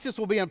 My thesis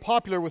will be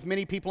unpopular with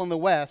many people in the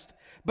West,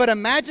 but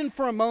imagine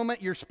for a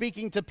moment you're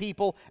speaking to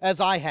people as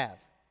I have,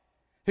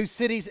 whose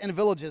cities and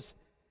villages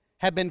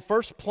have been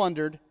first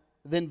plundered,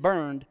 then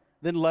burned,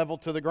 then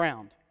leveled to the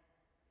ground,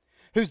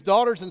 whose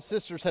daughters and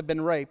sisters have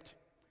been raped,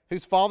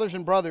 whose fathers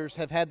and brothers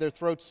have had their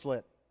throats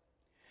slit.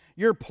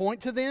 Your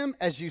point to them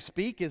as you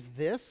speak is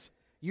this: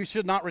 you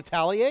should not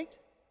retaliate?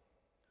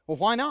 Well,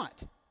 why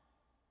not?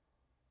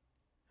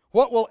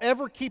 What will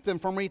ever keep them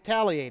from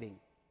retaliating?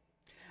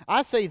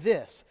 I say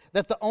this,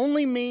 that the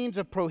only means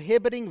of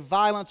prohibiting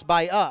violence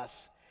by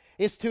us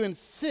is to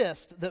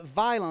insist that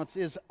violence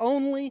is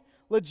only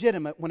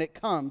legitimate when it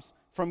comes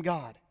from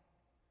God.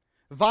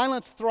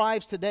 Violence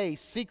thrives today,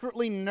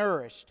 secretly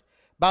nourished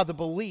by the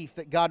belief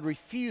that God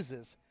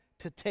refuses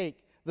to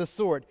take the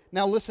sword.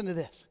 Now listen to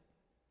this.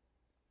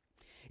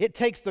 It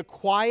takes the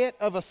quiet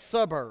of a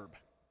suburb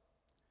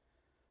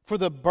for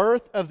the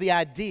birth of the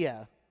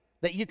idea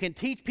that you can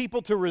teach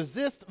people to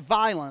resist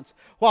violence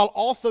while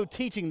also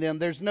teaching them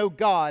there's no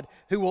God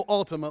who will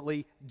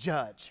ultimately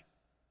judge.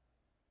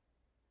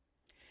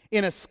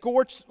 In a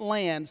scorched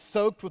land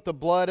soaked with the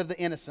blood of the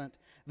innocent,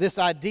 this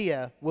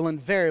idea will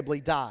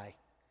invariably die,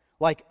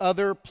 like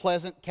other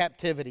pleasant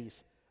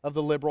captivities of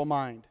the liberal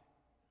mind.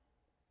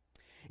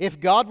 If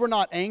God were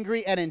not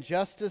angry at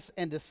injustice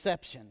and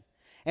deception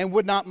and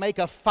would not make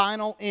a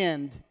final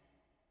end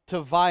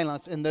to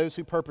violence in those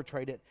who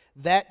perpetrate it,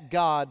 that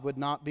God would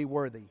not be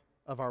worthy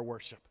of our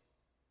worship.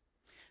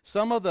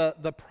 Some of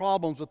the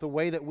problems with the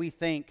way that we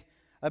think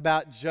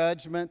about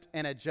judgment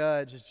and a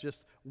judge is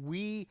just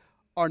we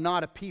are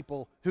not a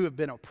people who have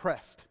been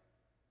oppressed.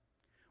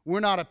 We're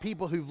not a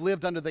people who've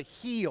lived under the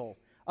heel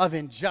of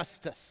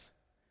injustice,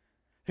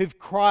 who've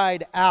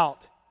cried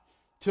out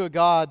to a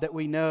God that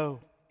we know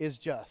is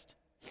just.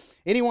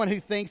 Anyone who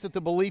thinks that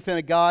the belief in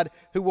a God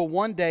who will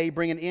one day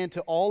bring an end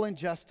to all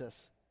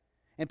injustice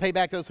and pay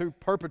back those who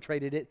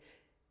perpetrated it,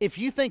 if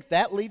you think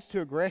that leads to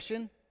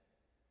aggression,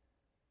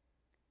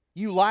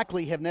 you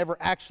likely have never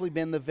actually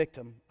been the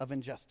victim of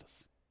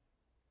injustice.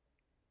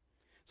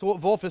 So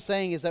what Volf is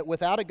saying is that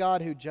without a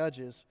God who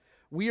judges,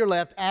 we are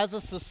left as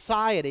a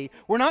society.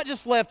 We're not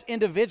just left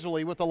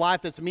individually with a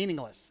life that's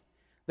meaningless,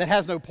 that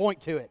has no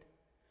point to it,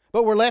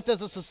 but we're left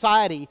as a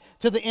society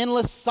to the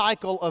endless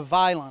cycle of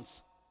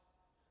violence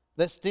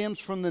that stems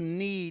from the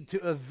need to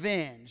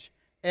avenge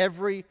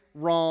every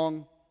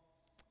wrong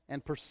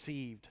and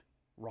perceived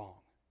wrong.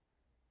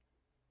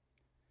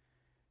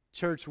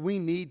 Church, we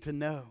need to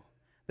know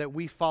that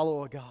we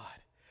follow a God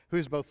who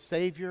is both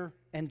Savior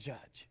and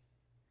Judge.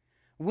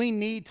 We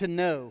need to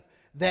know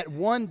that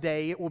one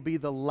day it will be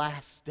the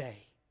last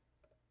day.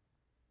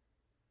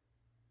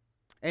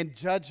 And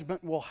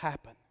judgment will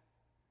happen.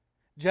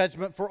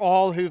 Judgment for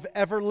all who've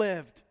ever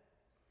lived.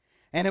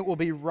 And it will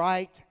be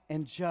right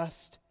and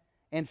just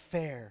and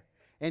fair.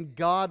 And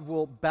God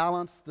will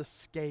balance the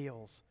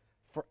scales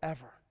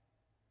forever.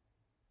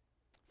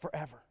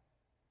 Forever.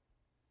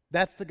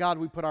 That's the God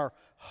we put our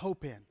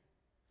hope in.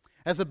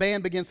 As the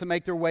band begins to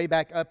make their way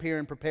back up here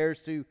and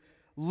prepares to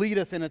lead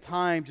us in a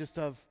time just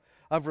of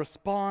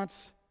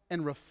response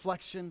and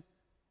reflection,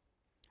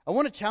 I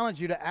want to challenge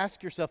you to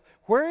ask yourself,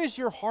 where is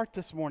your heart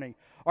this morning?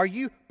 Are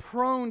you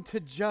prone to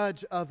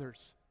judge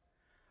others?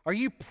 Are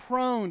you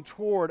prone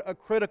toward a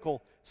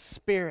critical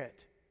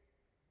spirit?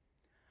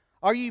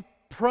 Are you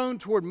prone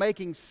toward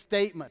making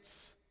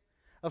statements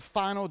of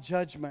final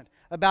judgment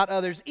about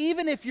others,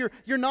 even if you're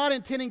not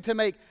intending to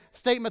make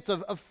statements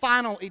of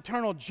final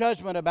eternal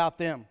judgment about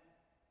them.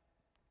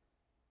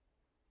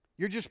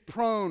 You're just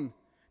prone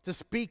to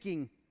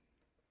speaking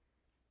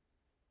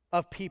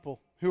of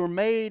people who are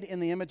made in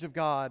the image of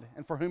God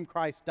and for whom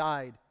Christ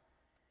died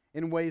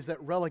in ways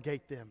that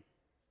relegate them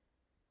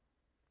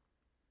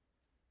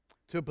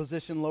to a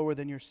position lower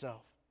than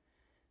yourself.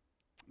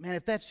 Man,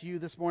 if that's you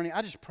this morning,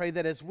 I just pray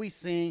that as we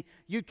sing,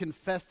 you'd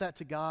confess that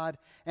to God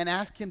and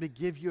ask Him to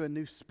give you a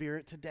new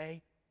spirit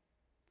today.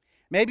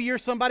 Maybe you're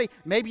somebody,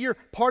 maybe you're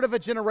part of a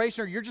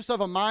generation, or you're just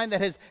of a mind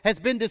that has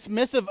been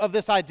dismissive of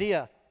this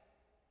idea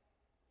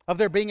of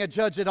there being a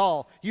judge at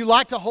all. You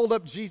like to hold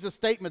up Jesus'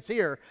 statements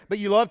here, but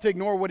you love to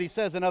ignore what He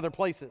says in other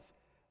places,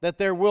 that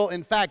there will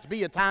in fact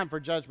be a time for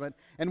judgment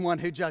and one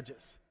who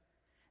judges.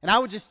 And I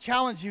would just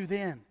challenge you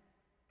then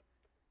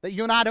that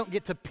you and I don't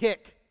get to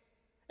pick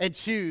and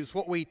choose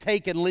what we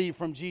take and leave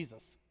from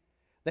Jesus,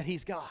 that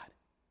He's God.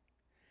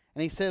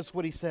 And He says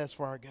what He says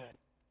for our good.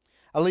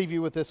 I'll leave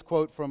you with this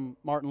quote from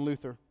Martin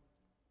Luther.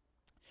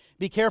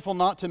 Be careful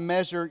not to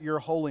measure your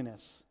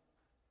holiness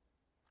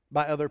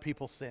by other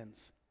people's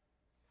sins.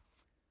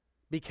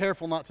 Be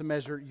careful not to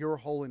measure your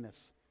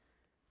holiness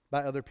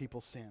by other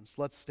people's sins.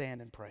 Let's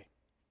stand and pray.